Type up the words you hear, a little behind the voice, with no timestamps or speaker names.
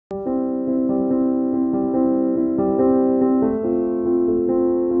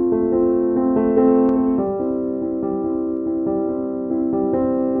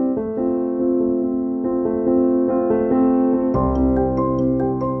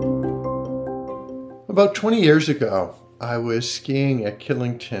About 20 years ago, I was skiing at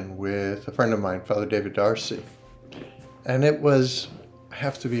Killington with a friend of mine, Father David Darcy. And it was, I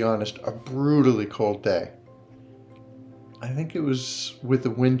have to be honest, a brutally cold day. I think it was with the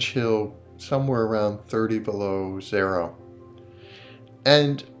wind chill somewhere around 30 below zero.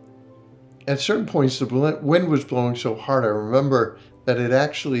 And at certain points, the wind was blowing so hard, I remember that it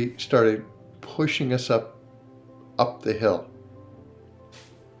actually started pushing us up the hill.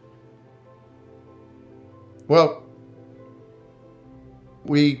 Well,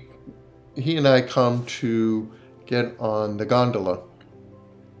 he and I come to get on the gondola,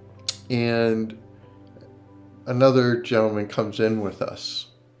 and another gentleman comes in with us,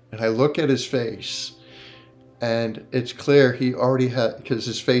 and I look at his face, and it's clear he already had, because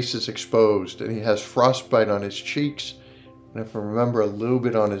his face is exposed, and he has frostbite on his cheeks, and if I remember, a little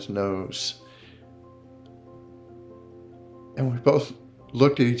bit on his nose. And we both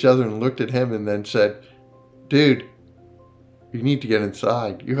looked at each other and looked at him and then said, "Dude, you need to get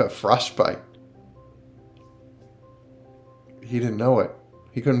inside. You have frostbite." He didn't know it.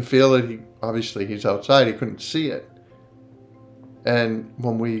 He couldn't feel it. Obviously, he's outside. He couldn't see it. And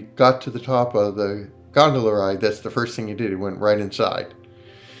when we got to the top of the gondola ride, that's the first thing he did. He went right inside.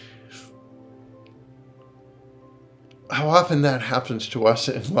 How often that happens to us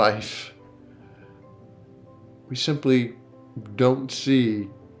in life. We simply don't see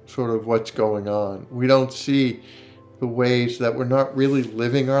sort of what's going on. We don't see the ways that we're not really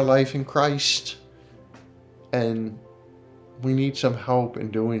living our life in Christ. And we need some help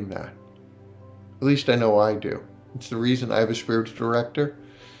in doing that. At least I know I do. It's the reason I have a spiritual director,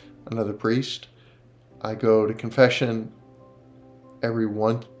 another priest. I go to confession at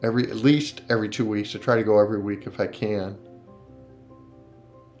least every 2 weeks. I try to go every week if I can.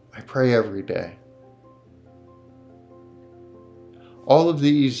 I pray every day. All of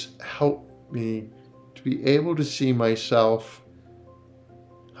these help me to be able to see myself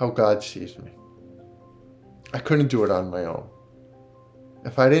how God sees me. I couldn't do it on my own.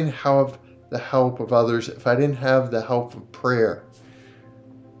 If I didn't have the help of others, if I didn't have the help of prayer,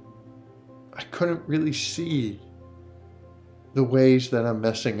 I couldn't really see the ways that I'm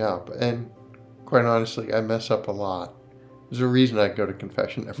messing up. And quite honestly, I mess up a lot. There's a reason I go to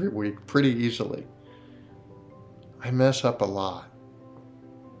confession every week pretty easily. I mess up a lot.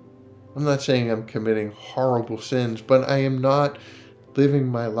 I'm not saying I'm committing horrible sins, but I am not living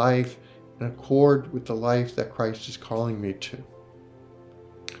my life in accord with the life that Christ is calling me to.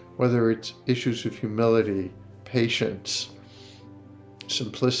 Whether it's issues of humility, patience,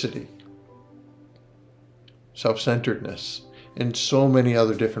 simplicity, self-centeredness, and so many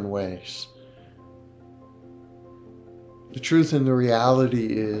other different ways. The truth and the reality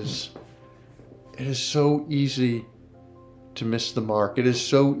is, it is so easy to miss the mark. It is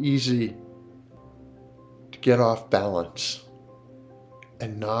so easy to get off balance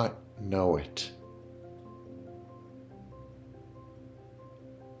and not know it.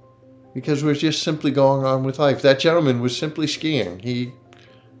 Because we're just simply going on with life. That gentleman was simply skiing. He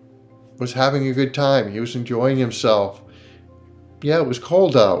was having a good time. He was enjoying himself. Yeah, it was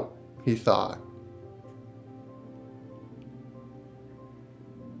cold out, he thought.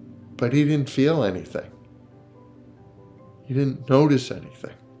 But he didn't feel anything. He didn't notice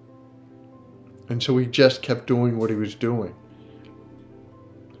anything. And so he just kept doing what he was doing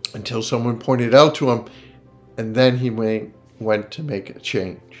until someone pointed out to him, and then he went to make a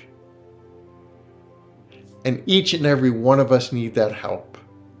change. And each and every one of us need that help.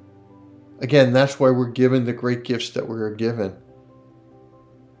 Again, that's why we're given the great gifts that we are given.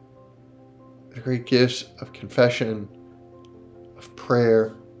 The great gifts of confession, of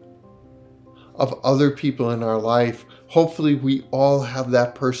prayer, of other people in our life. Hopefully we all have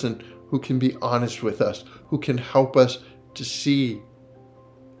that person who can be honest with us, who can help us to see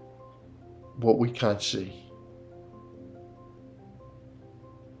what we can't see.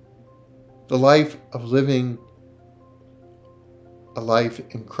 The life of living a life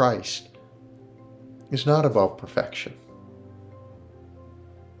in Christ is not about perfection.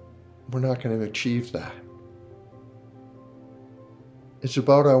 We're not going to achieve that. It's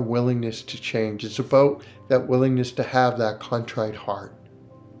about our willingness to change. It's about that willingness to have that contrite heart.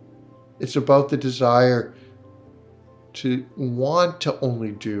 It's about the desire to want to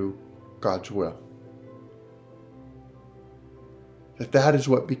only do God's will. That is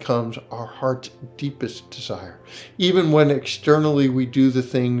what becomes our heart's deepest desire. Even when externally we do the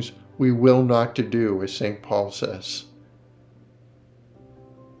things we will not to do, as St. Paul says.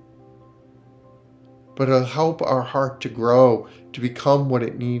 But it'll help our heart to grow, to become what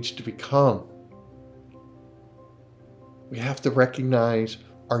it needs to become. We have to recognize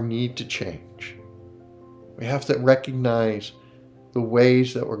our need to change. We have to recognize the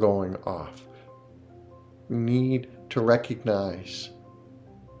ways that we're going off. We need to recognize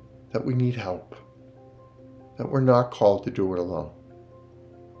that we need help, that we're not called to do it alone.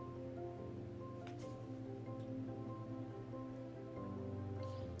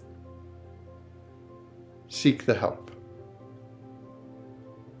 Seek the help.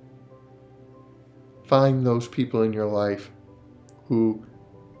 Find those people in your life who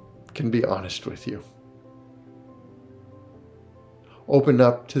can be honest with you. Open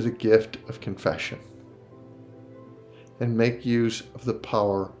up to the gift of confession and make use of the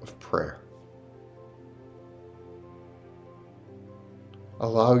power of prayer.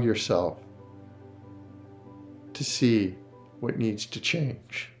 Allow yourself to see what needs to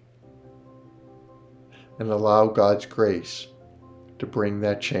change and allow God's grace to bring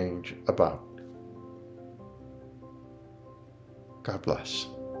that change about. God bless.